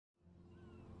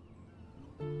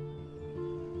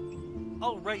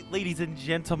Alright, ladies and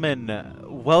gentlemen,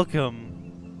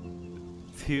 welcome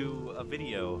to a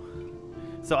video.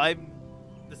 So I'm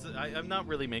not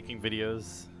really making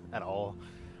videos at all,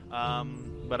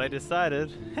 but I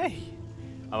decided, hey,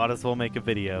 I might as well make a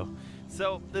video.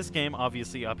 So this game,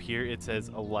 obviously up here, it says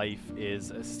A Life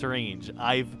is Strange.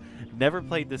 I've never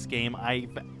played this game.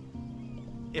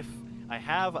 If I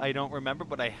have, I don't remember,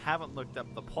 but I haven't looked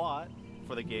up the plot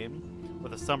for the game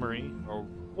with a summary or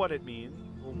what it means,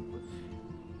 or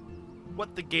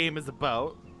what the game is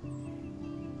about.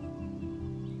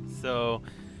 So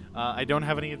I don't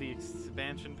have any of the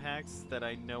expansion packs that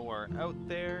I know are out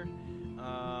there,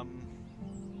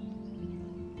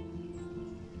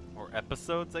 or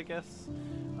episodes, I guess,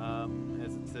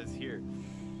 as it says here.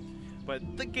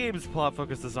 But the game's plot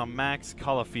focuses on Max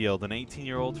Caulfield, an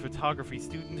 18-year-old photography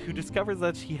student who discovers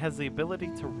that she has the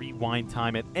ability to rewind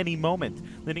time at any moment,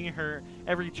 leading her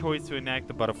every choice to enact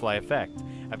the butterfly effect.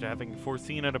 After having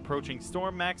foreseen an approaching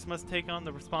storm, Max must take on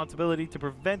the responsibility to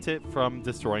prevent it from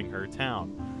destroying her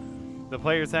town. The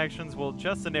player's actions will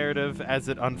adjust the narrative as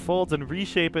it unfolds and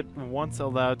reshape it once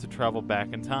allowed to travel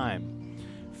back in time.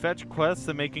 Fetch quests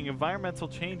and making environmental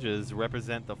changes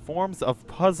represent the forms of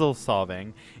puzzle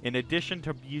solving, in addition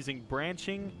to using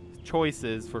branching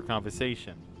choices for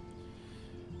conversation.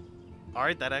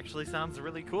 Alright, that actually sounds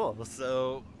really cool.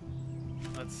 So,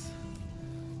 let's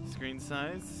screen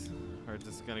size. We're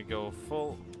just gonna go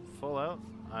full out.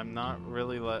 I'm not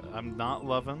really I'm not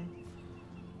loving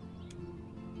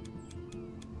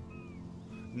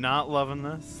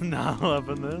this. Not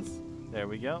loving this. There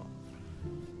we go.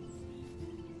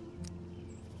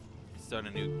 Start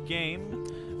a new game.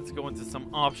 Let's go into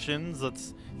some options.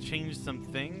 Let's change some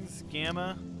things.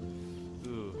 Gamma.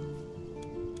 Ooh.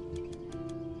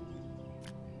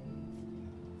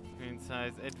 Screen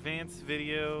size. Advanced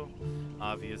video.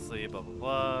 Obviously, blah blah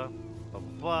blah. Blah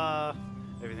blah blah.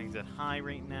 Everything's at high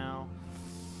right now.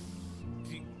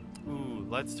 Ooh,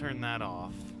 let's turn that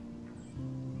off.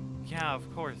 Yeah,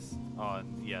 of course. Oh,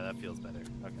 yeah, that feels better.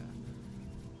 Okay.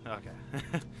 Okay.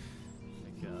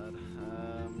 My God.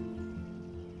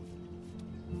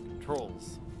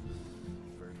 Controls.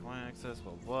 Virtual access,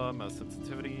 blah blah, mouse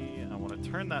sensitivity. I want to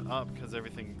turn that up because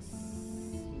everything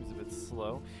seems a bit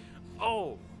slow.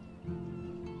 Oh!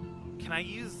 Can I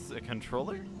use a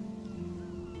controller?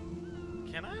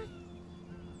 Can I?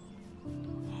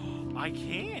 I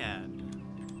can!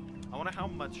 I wonder how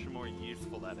much more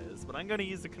useful that is, but I'm going to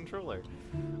use the controller.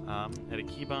 Edit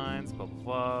keybinds, blah blah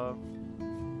blah.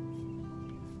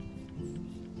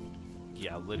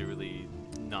 Yeah, literally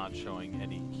not showing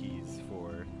any keys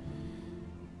for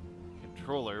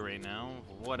controller right now.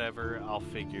 Whatever, I'll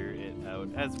figure it out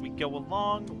as we go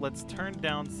along. Let's turn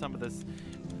down some of this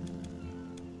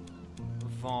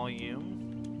volume.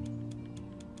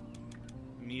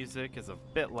 Music is a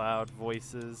bit loud.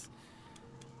 Voices,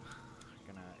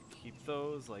 gonna keep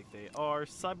those like they are.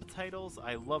 Subtitles,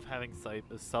 I love having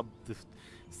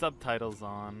subtitles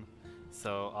on.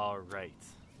 So, alright.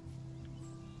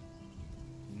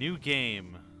 New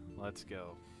game. Let's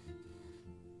go.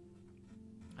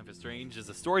 Life is Strange is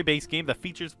a story-based game that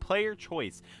features player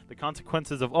choice. The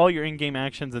consequences of all your in-game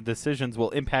actions and decisions will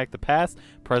impact the past,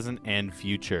 present, and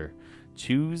future.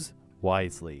 Choose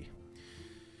wisely.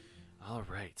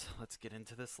 Alright, let's get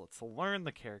into this. Let's learn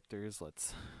the characters.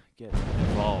 Let's get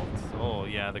involved. Oh,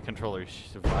 yeah, the controller's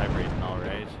vibrating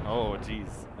alright. Oh, jeez.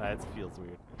 That feels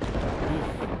weird.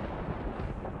 Oof.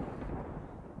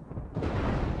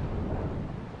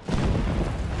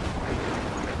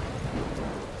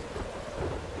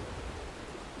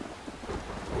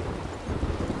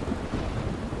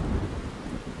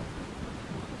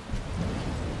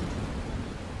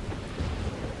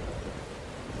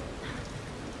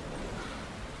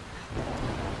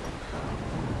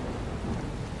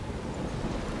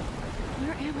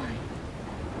 Where am I?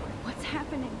 What's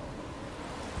happening?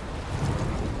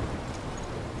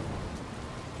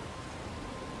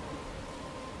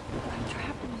 I'm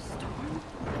trapped in a storm?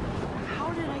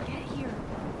 How did I get here?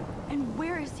 And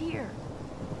where is here?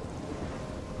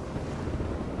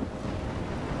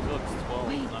 It looks 12,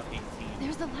 Wait, not 18.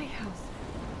 there's the lighthouse.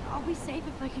 I'll be safe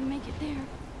if I can make it there.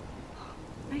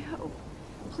 I hope.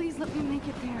 Please let me make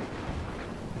it there.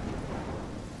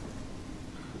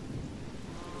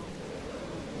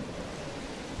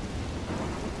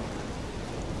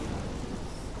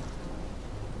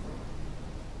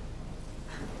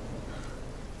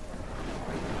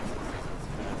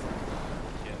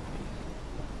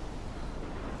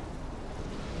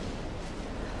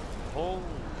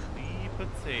 Holy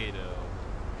potato.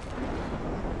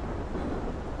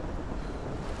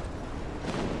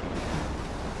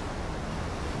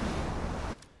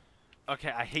 Okay,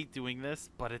 I hate doing this,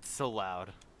 but it's so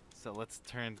loud. So let's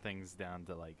turn things down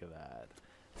to like that.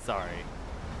 Sorry.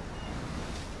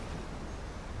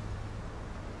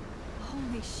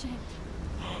 Holy shit.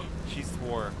 She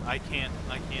swore. I can't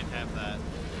have that.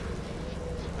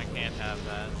 I can't have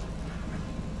that.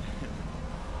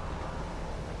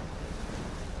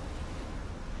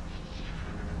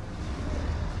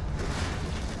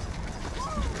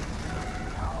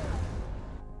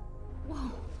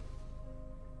 Whoa.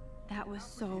 That was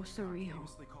so surreal.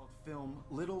 Famously called film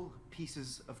Little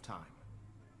Pieces of Time.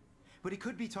 But he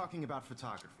could be talking about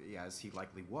photography, as he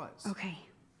likely was. Okay,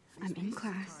 I'm in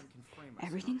class.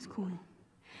 Everything's cool.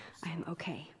 I am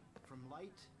okay. From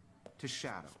light to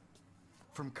shadow.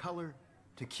 From color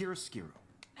to chiaroscuro.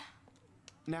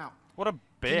 Now, What a bitch.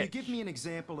 can you give me an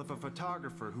example of a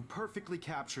photographer who perfectly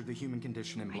captured the human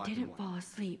condition in I black and didn't white? fall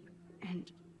asleep,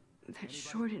 and that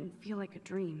sure didn't feel like a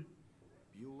dream.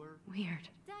 Bueller? Weird.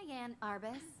 Diane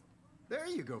Arbus. There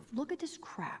you go. Look at this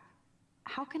crap.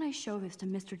 How can I show this to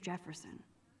Mr. Jefferson?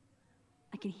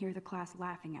 I can hear the class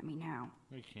laughing at me now.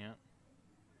 We can't.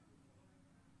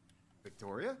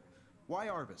 Victoria? Why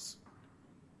Arbus?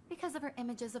 Because of her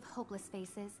images of hopeless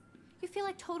faces, you feel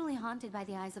like totally haunted by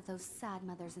the eyes of those sad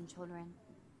mothers and children.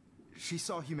 She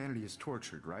saw humanity as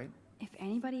tortured, right? If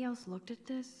anybody else looked at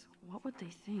this, what would they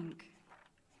think?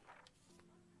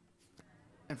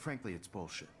 And frankly, it's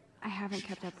bullshit. I haven't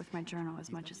kept up with my journal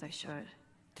as much as I should.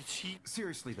 Did she?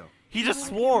 Seriously, though. He just My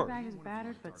swore. bag is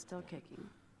battered, but still kicking.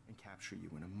 And capture you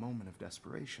in a moment of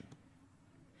desperation.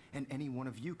 And any one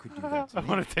of you could do that to I me.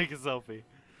 want to take a selfie.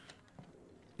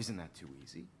 Isn't that too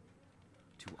easy?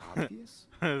 Too obvious?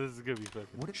 This is gonna be funny.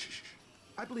 What if...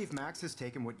 I believe Max has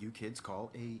taken what you kids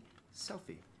call a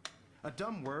selfie. A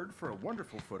dumb word for a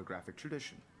wonderful photographic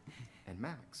tradition. And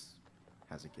Max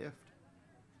has a gift.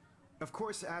 Of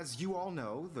course, as you all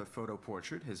know, the photo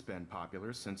portrait has been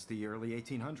popular since the early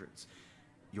 1800s.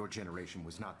 Your generation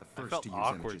was not the I first felt to use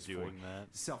awkward images doing for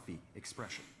that. selfie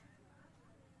expression.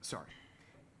 Sorry,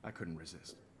 I couldn't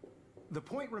resist. The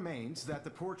point remains that the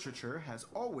portraiture has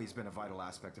always been a vital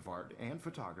aspect of art and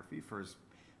photography for as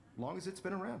long as it's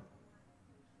been around.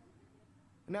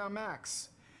 Now, Max,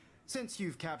 since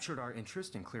you've captured our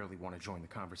interest and clearly want to join the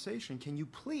conversation, can you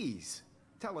please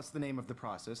tell us the name of the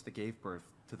process that gave birth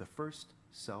to the first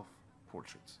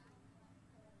self-portraits?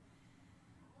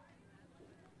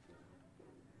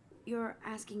 You're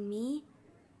asking me?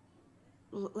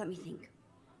 Let me think.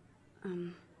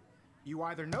 You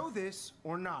either know this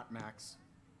or not, Max.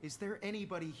 Is there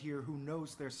anybody here who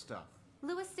knows their stuff?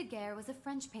 Louis Daguerre was a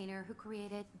French painter who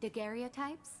created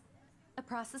daguerreotypes, a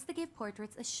process that gave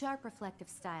portraits a sharp reflective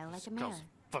style like a mirror. Girl's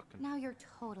fucking. Now you're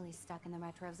totally stuck in the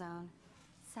retro zone.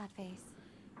 Sad face.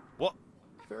 What?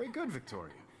 Very good,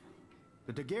 Victoria.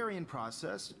 The Daguerrean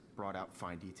process brought out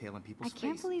fine detail in people's I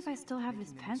can't faces, believe I still have this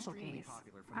making them pencil extremely case.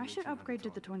 popular from I the should upgrade to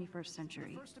 1800s the on. 21st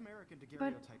century. The first American But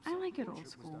daguerreotype I like it old self-portrait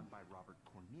was school. done by Robert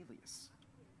Cornelius.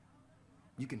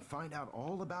 You can find out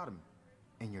all about him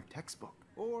in your textbook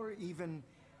or even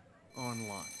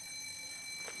online.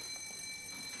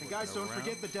 And guys, don't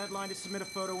forget the deadline to submit a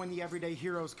photo in the Everyday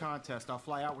Heroes contest. I'll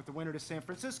fly out with the winner to San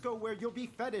Francisco, where you'll be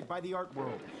feted by the art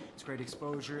world. It's great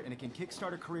exposure, and it can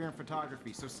kickstart a career in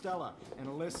photography. So Stella and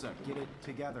Alyssa, get it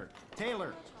together.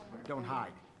 Taylor, don't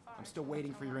hide. I'm still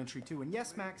waiting for your entry too. And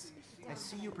yes, Max, I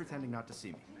see you pretending not to see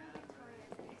me.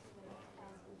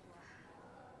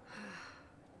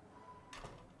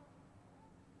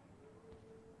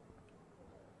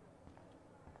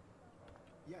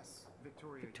 Yes,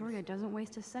 Victoria. Victoria doesn't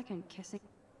waste a second kissing.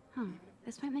 Huh,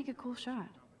 this might make a cool shot.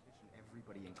 Competition.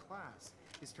 Everybody in class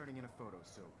is turning in a photo,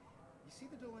 so you see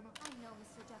the dilemma? I know,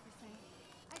 Mr. Jefferson.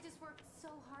 I just worked so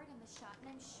hard in the shot, and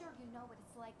I'm sure you know what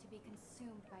it's like to be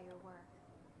consumed by your work.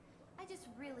 I just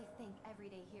really think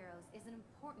Everyday Heroes is an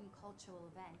important cultural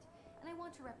event, and I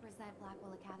want to represent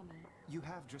Blackwell Academy. You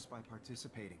have just by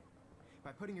participating.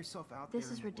 By putting yourself out This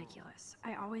there is in the world. ridiculous.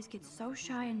 I always get so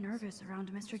shy and nervous around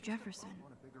Mr. Jefferson.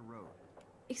 On a bigger road.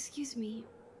 Excuse me,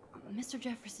 Mr.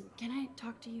 Jefferson, can I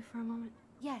talk to you for a moment?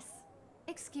 Yes,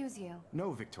 excuse you.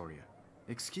 No, Victoria.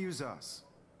 Excuse us.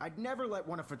 I'd never let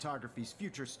one of photography's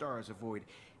future stars avoid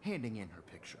handing in her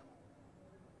picture.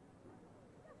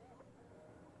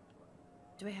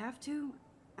 Do I have to?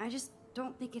 I just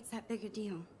don't think it's that big a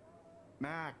deal.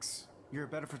 Max, you're a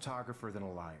better photographer than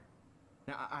a liar.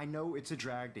 Now, I know it's a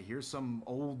drag to hear some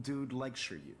old dude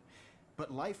lecture you,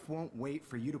 but life won't wait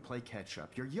for you to play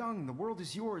catch-up. You're young, the world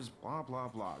is yours, blah, blah,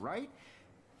 blah, right?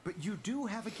 But you do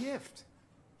have a gift.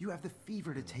 You have the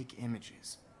fever to take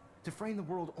images, to frame the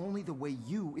world only the way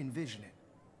you envision it.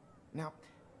 Now,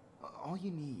 all you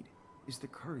need is the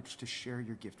courage to share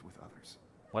your gift with others.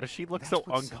 Why does she look That's so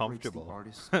what separates the uncomfortable?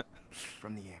 artist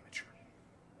from the amateur.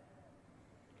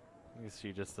 I guess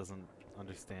she just doesn't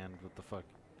understand what the fuck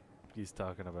he's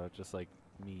talking about, just like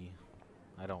me.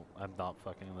 I'm not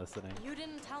fucking listening. You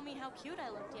didn't tell me how cute I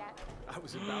looked yet. I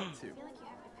was about to.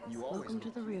 You always Welcome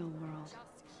to the real world.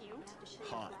 Just cute?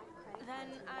 hot.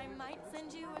 Then I might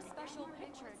send you a special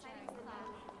picture during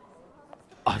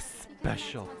A class.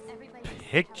 special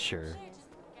picture?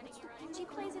 She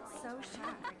plays it so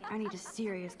sharp. I need a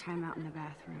serious timeout in the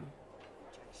bathroom.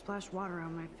 Splash water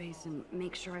on my face and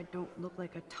make sure I don't look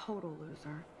like a total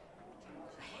loser.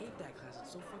 I hate that class.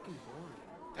 It's so fucking boring.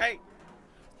 Hey!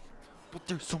 But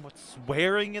there's so much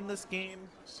swearing in this game.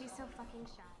 She's so fucking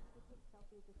shy.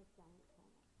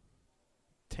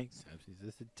 Take selfies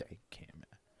with a giant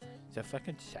camera. So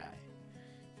fucking shy.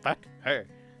 Fuck her.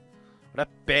 What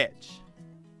a bitch.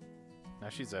 Now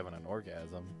she's having an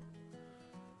orgasm.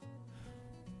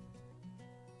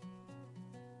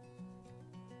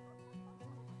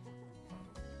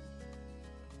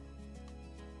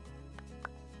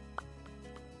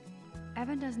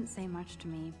 Evan doesn't say much to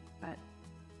me, but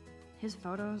his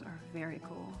photos are very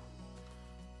cool.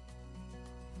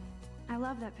 I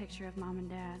love that picture of Mom and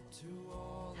Dad.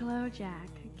 Hello, Jack.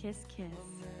 Kiss, kiss.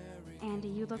 Andy,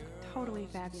 you look totally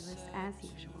fabulous, as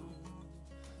usual.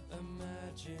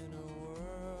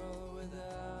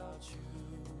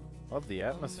 Love the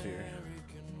atmosphere.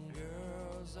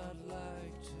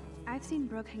 I've seen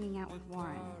Brooke hanging out with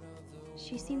Warren.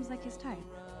 She seems like his type.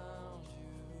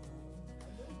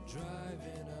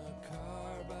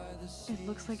 It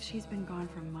looks like she's been gone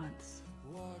for months.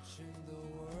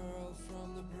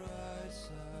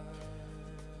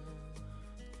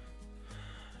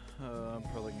 I'm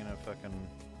probably gonna fucking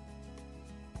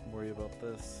worry about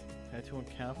this. Tattoo on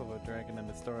calf of a dragon and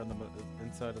a star on the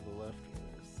inside of the left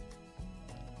wrist.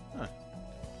 Huh.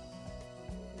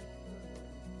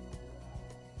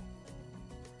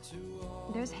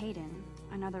 There's Hayden,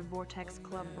 another Vortex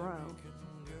Club bro.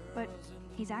 But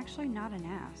he's actually not an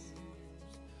ass.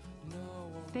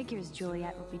 Figures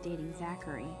Juliet will be dating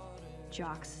Zachary.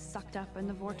 Jocks sucked up in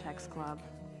the Vortex Club.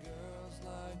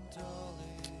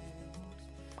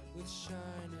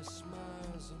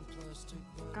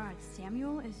 God,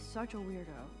 Samuel is such a weirdo.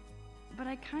 But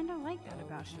I kinda like that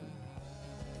about him.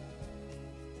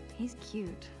 He's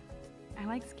cute. I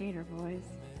like skater boys.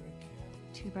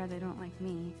 Too bad they don't like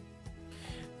me.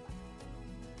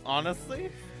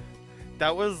 Honestly,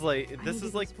 that was like, this I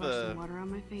is like splash the some water on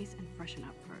my face and freshen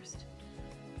up first.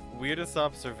 weirdest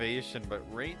observation, but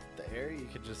right there you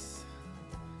could just,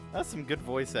 that's some good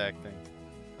voice acting.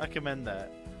 I commend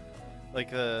that.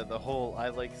 Like the whole "I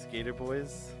like skater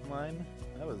boys" line.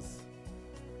 That was,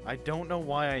 I don't know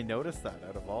why I noticed that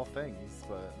out of all things,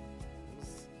 but it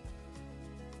was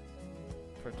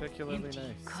particularly Empty.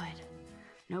 nice. Good.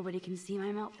 Nobody can see my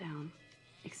meltdown,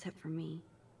 except for me.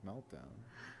 Meltdown.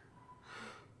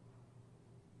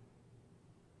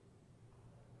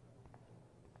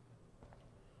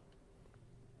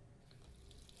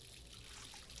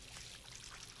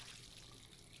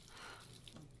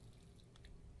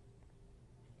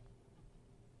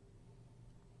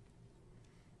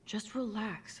 Just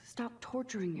relax. Stop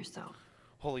torturing yourself.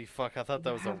 Holy fuck! I thought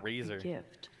that was a razor.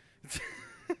 Gift.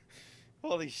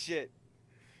 Holy shit!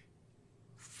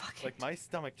 Fuck it. Like my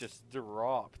stomach just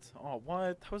dropped. Oh,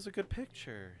 what? That was a good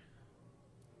picture.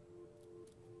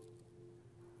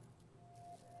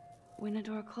 When a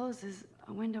door closes,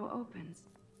 a window opens.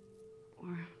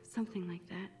 Or something like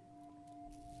that.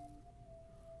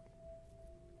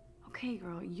 Okay,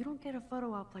 girl, you don't get a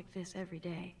photo op like this every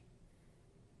day.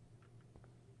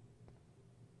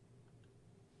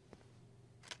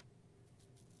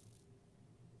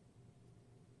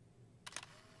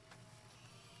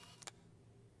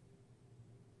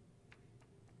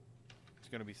 It's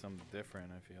gonna be something different,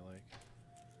 I feel like.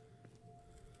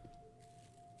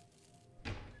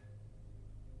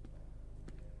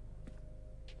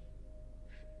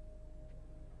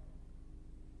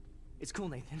 It's cool,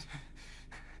 Nathan.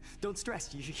 Don't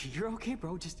stress. You're okay,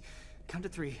 bro. Just count to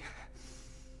 3.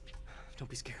 Don't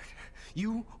be scared.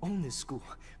 You own this school.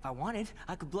 If I wanted,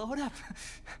 I could blow it up.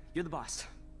 You're the boss.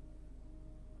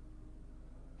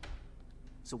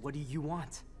 So what do you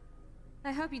want?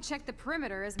 I hope you check the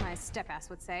perimeter, as my step-ass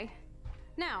would say.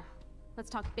 Now, let's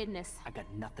talk business. I got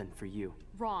nothing for you.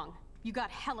 Wrong. You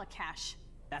got hella cash.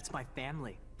 That's my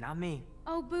family, not me.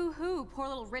 Oh, boo-hoo, poor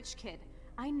little rich kid.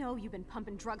 I know you've been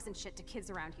pumping drugs and shit to kids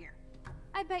around here.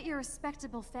 I bet your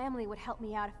respectable family would help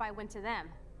me out if I went to them.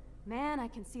 Man, I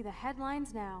can see the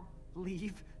headlines now.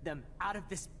 Leave them out of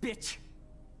this, bitch!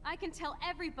 I can tell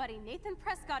everybody Nathan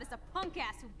Prescott is a punk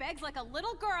ass who begs like a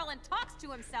little girl and talks to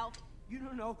himself. You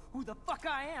don't know who the fuck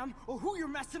I am or who you're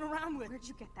messing around with. Where'd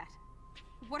you get that?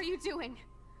 What are you doing?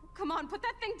 Come on, put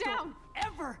that thing down! Don't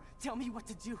ever tell me what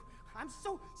to do. I'm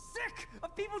so sick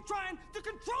of people trying to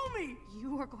control me!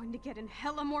 You are going to get in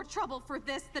hella more trouble for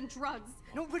this than drugs.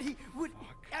 Nobody would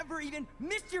ever even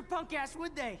miss your punk ass,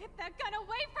 would they? Get that gun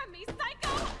away from me,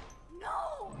 psycho!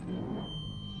 No!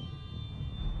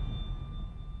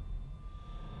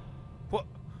 What?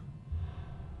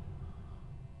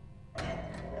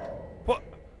 What?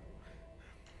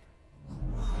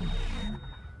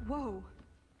 Whoa.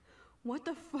 What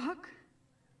the fuck?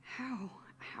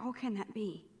 How can that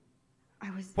be? I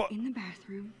was What? in the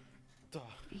bathroom. Duh.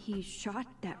 He shot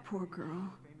that poor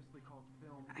girl.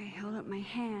 I held up my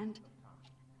hand.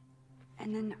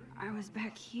 And then I was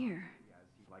back here. As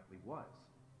he likely was.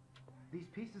 These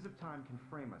pieces of time can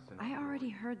frame us in I already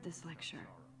heard this lecture.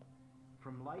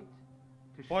 from light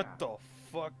to What shadow,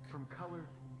 the fuck? from color.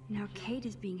 Now Kate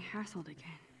is being hassled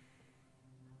again.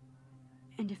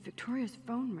 And if Victoria's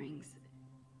phone rings,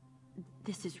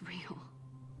 this is real.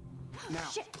 Now,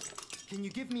 can you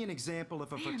give me an example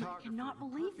of a Man, I photographer cannot who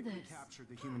believe perfectly this. captured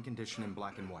the human condition in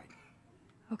black and white?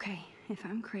 Okay, if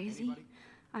I'm crazy,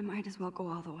 I might as well go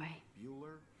all the way.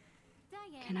 Bueller?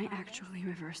 Diane Can I Arbus. actually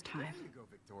reverse time? There you go,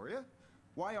 Victoria.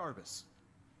 Why Arbus?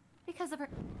 Because of her...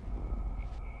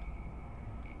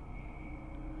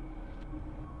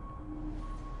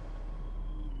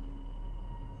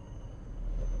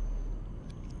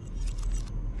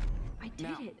 I did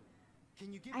Now, it.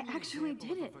 Can you give I me an actually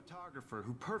example did of it. a photographer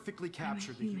who perfectly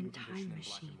captured the human human time condition in black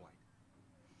machine. and white?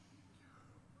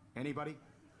 Anybody?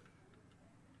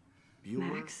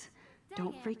 Bueller? Max,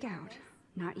 don't freak out.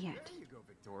 Not yet. There you go,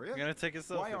 Victoria. I'm gonna take a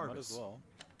selfie. Why Might Arbus? as well.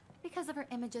 Because of her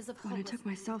images of When I took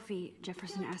my hopelessness. selfie,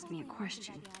 Jefferson asked me a Totally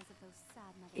question. haunted by the eyes of those sad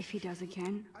mothers. If he does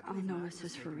again, I I'll believe know Max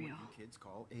this is for making real. what you kids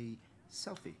call a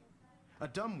selfie. A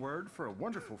dumb word for a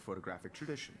wonderful photographic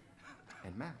tradition.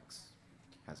 And Max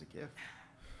has a gift.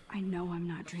 I know I'm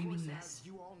not Of dreaming course, this. as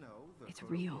you all know, the It's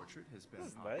photo real. portrait has been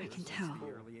That's popular nice. I can since tell.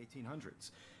 the early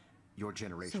 1800s. Your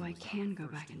generation So I was not can the go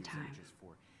first back to in use time. images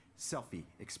for selfie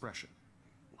expression.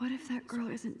 What if that girl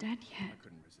isn't dead I yet?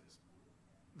 couldn't resist.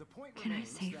 The point Can I remains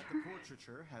save that her? the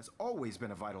portraiture has always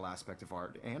been a vital aspect of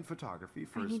art and photography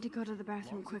for I as need to go to the long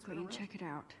bathroom as it's quickly been and around. check it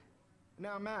out.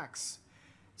 Now, Max,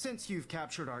 since you've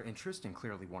captured our interest and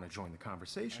clearly want to join the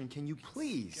conversation, can you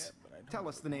please tell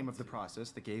us the name of the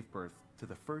process that gave birth to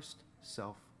the first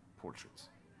self-portraits?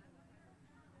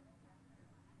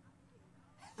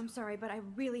 I'm sorry, but I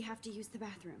really have to use the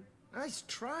bathroom. Nice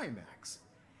try, Max.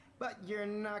 But you're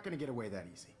not going to get away that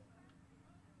easy.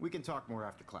 We can talk more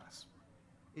after class.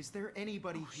 Is there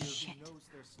anybody Oh, here shit. who knows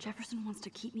their stuff? Jefferson wants to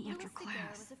keep me after Louis Daguerre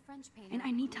class. was a French painter And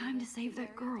I need who time to created save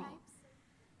that girl. daguerreotypes,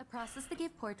 a process that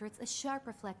gave portraits a sharp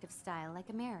reflective style like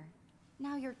a mirror.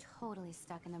 Now you're totally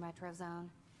stuck in the retro zone.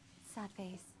 Sad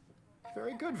face.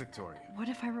 Very good, Victoria. What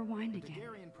if I rewind again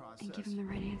Daguerrean and give process. him the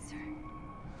right answer?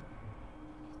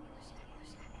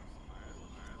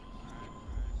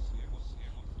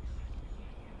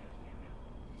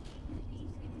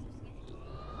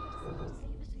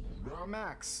 Now,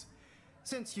 Max,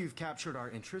 since you've captured our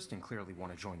interest and clearly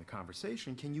want to join the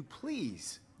conversation, can you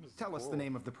please tell us the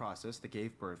name of the process that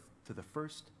gave birth to the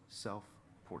first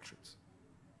self-portraits?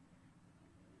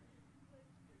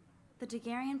 The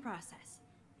Daguerrean process,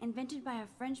 invented by a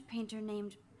French painter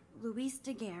named Louis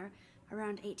Daguerre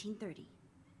around 1830.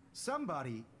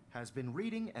 Somebody has been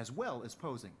reading as well as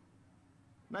posing.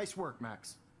 Nice work,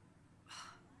 Max.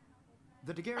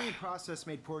 The Daguerrean process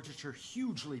made portraiture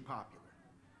hugely popular,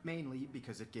 mainly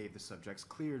because it gave the subjects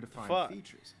clear, defined Fuck.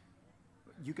 features.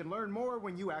 You can learn more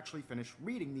when you actually finish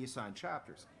reading the assigned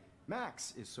chapters.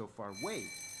 Max is so far way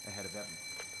ahead of Evan.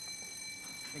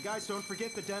 And guys, don't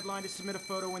forget the deadline to submit a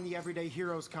photo in the Everyday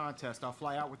Heroes contest. I'll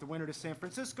fly out with the winner to San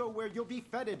Francisco, where you'll be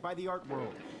feted by the art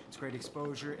world. It's great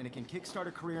exposure, and it can kickstart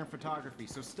a career in photography.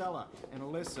 So Stella and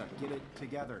Alyssa, get it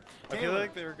together. I feel Taylor,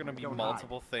 like there are gonna be don't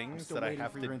multiple hide. I'm things still that I waiting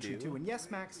have for to your entry do. Too. And yes,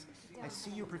 Max, I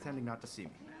see you pretending not to see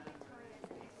me.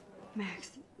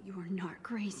 Max, you are not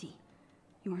crazy.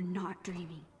 You are not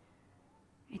dreaming.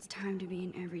 It's time to be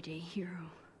an everyday hero.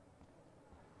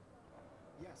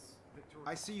 Yes, Victoria.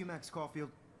 I see you, Max Caulfield.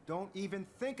 Don't even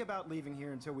think about leaving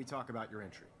here until we talk about your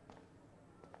entry.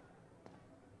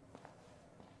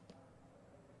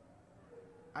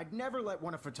 I'd never let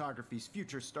one of photography's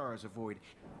future stars avoid.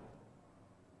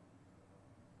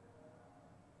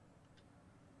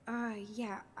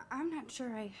 Yeah, I'm not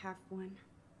sure I have one.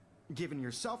 Given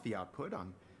your selfie output,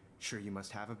 I'm sure you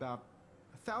must have about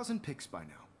 1,000 pics by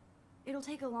now. It'll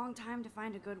take a long time to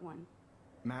find a good one.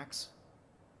 Max,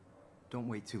 don't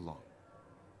wait too long.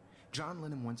 John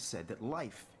Lennon once said that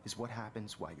life is what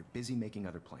happens while you're busy making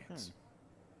other plans.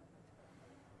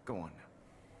 Go on now.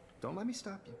 Don't let me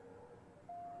stop you.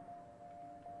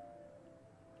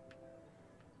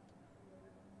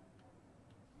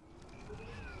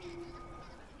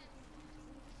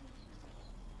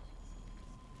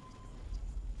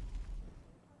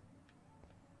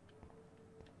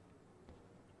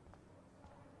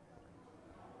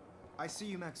 I see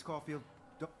you, Max Caulfield.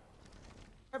 Don't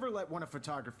ever let one of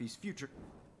photography's future...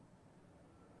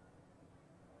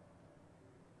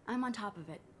 I'm on top of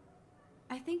it.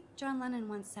 I think John Lennon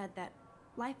once said that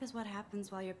life is what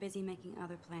happens while you're busy making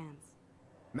other plans.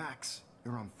 Max,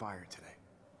 you're on fire today.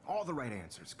 All the right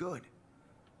answers. Good.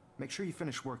 Make sure you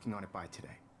finish working on it by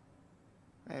today.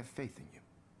 I have faith in you.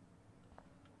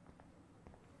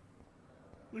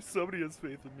 At least somebody has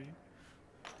faith in me.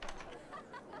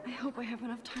 I hope I have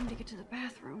enough time to get to the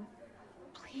bathroom.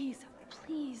 Please,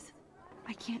 please.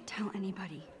 I can't tell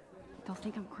anybody. They'll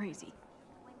think I'm crazy.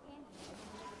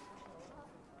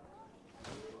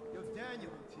 Yo,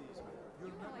 Daniel, tease me.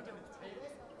 You remember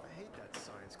I hate that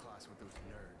science class with those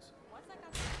nerds.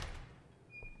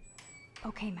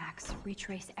 Okay, Max,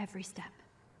 retrace every step.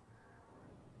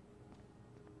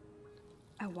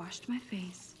 I washed my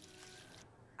face.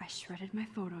 I shredded my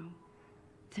photo.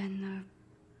 Then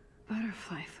the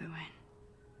butterfly flew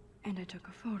in, and I took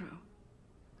a photo.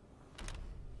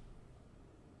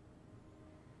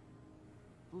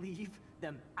 Leave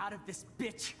them out of this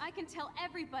bitch! I can tell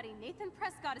everybody Nathan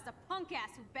Prescott is a punk ass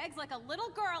who begs like a little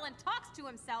girl and talks to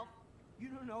himself. You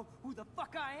don't know who the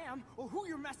fuck I am, or who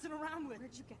you're messing around with.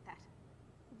 Where'd you get that?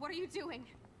 What are you doing?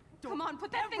 Don't Come on,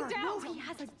 put that thing ever down! No, he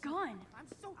has a gun. I'm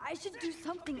so I should sick do of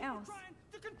something people else. trying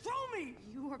to control me!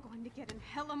 You are going to get in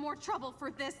hella more trouble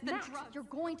for this than Max, drugs. you're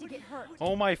going to get hurt.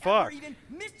 Oh my Ever fuck. even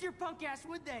missed your punk ass,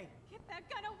 would they? Get that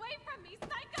gun away from me,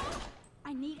 psycho!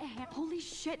 I need a hand. Holy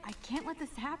shit, I can't let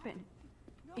this happen.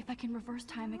 If I can reverse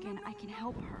time again, I can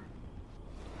help her.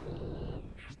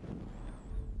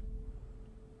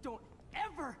 Don't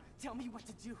ever tell me what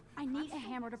to do. I need a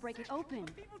hammer to break it open.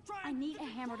 I need a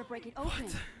hammer to break it open. I'm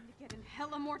gonna get in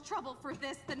hella more trouble for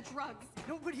this than drugs.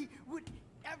 Nobody would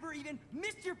ever even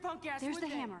miss your punk ass, There's would the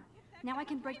they? hammer. Now I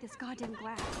can break this goddamn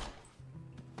glass.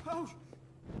 Oh!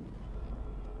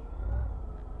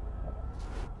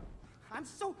 I'm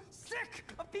so sick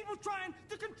of people trying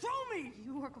to control me!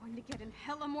 You are going to get in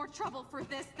hella more trouble for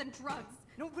this than drugs.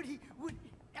 Nobody would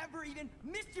ever even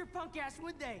miss your punk ass,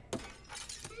 would they?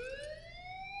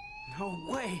 No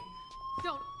way!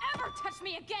 Don't ever touch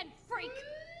me again, freak!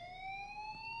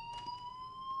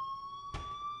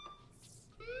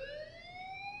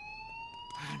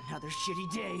 Another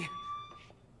shitty day.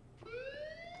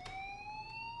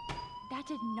 That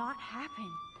did not happen.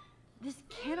 This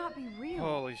cannot be real.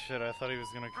 Holy shit, I thought he was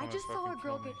gonna come I and just saw a fucking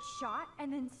girl kill me. get shot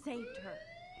and then saved her.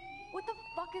 What the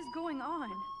fuck is going on?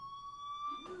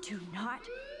 Do not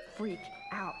freak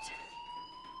out.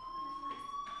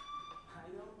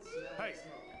 Hey,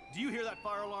 do you hear that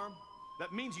fire alarm?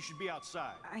 That means you should be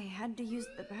outside. I had to use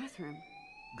the bathroom.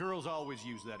 Girls always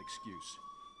use that excuse.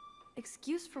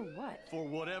 Excuse for what? For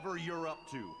whatever you're up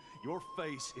to, your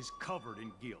face is covered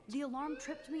in guilt. The alarm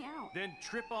tripped me out. Then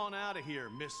trip on out of here,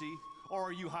 Missy. Or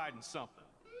are you hiding something?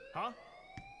 Huh?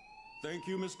 Thank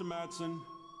you, Mr. Madsen.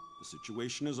 The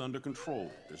situation is under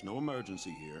control. There's no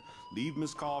emergency here. Leave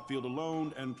Miss Caulfield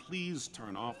alone, and please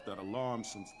turn off that alarm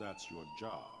since that's your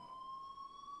job.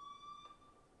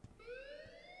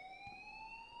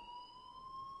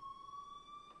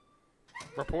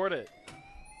 Report it.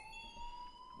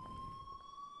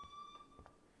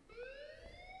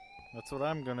 That's what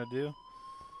I'm gonna do.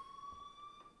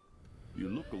 You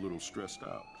look a little stressed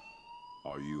out.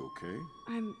 Are you okay?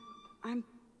 I'm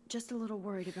just a little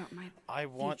worried about my I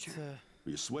want future. to...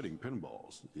 You're sweating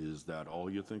pinballs. Is that all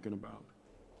you're thinking about?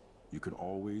 You can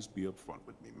always be upfront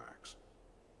with me, Max.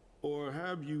 Or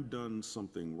have you done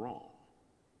something wrong?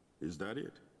 Is that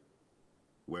it?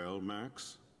 Well,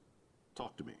 Max,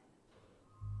 talk to me.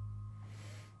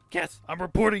 Yes, I'm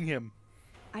reporting him.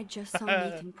 I just saw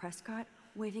Nathan Prescott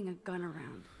waving a gun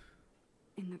around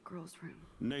in the girls' room.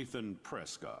 Nathan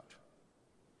Prescott.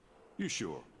 You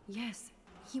sure? Yes,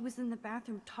 he was in the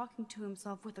bathroom talking to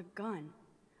himself with a gun.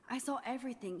 I saw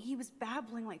everything. He was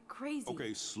babbling like crazy.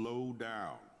 Okay, slow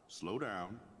down. Slow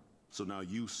down. So now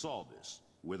you saw this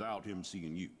without him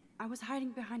seeing you. I was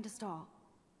hiding behind a stall.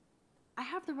 I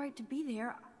have the right to be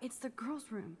there. It's the girls'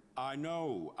 room. I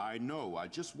know. I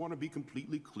just want to be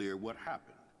completely clear what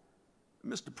happened.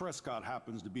 Mr. Prescott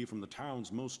happens to be from the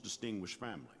town's most distinguished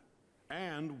family,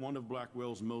 and one of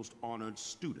Blackwell's most honored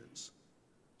students.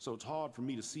 So it's hard for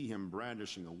me to see him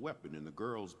brandishing a weapon in the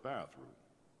girls' bathroom.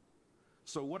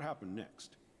 So what happened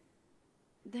next?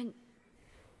 Then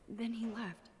he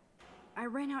left. I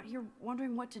ran out here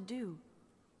wondering what to do.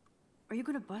 Are you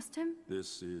gonna bust him?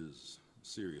 This is a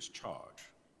serious charge.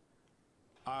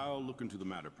 I'll look into the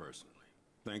matter personally.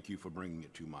 Thank you for bringing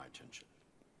it to my attention.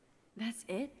 That's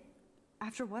it?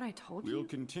 After what I told you? We'll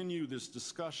continue this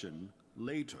discussion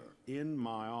later in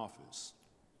my office.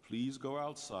 Please go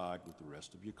outside with the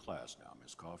rest of your class now,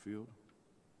 Miss Caulfield.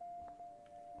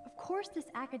 Of course this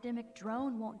academic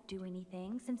drone won't do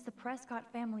anything, since the Prescott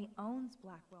family owns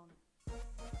Blackwell.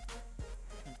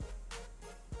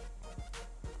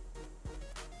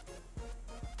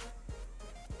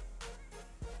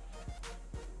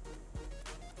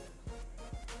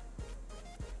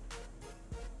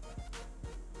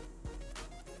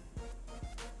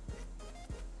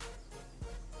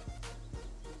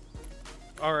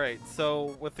 Alright,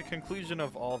 so with the conclusion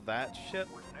of all that shit,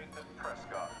 Would Nathan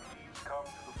Prescott please come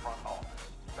to the front office?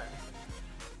 Thank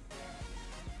you.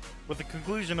 with the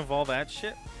conclusion of all that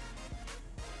shit,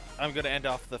 I'm gonna end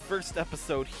off the first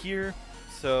episode here.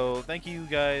 So thank you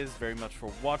guys very much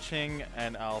for watching,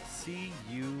 and I'll see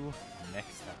you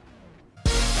next time.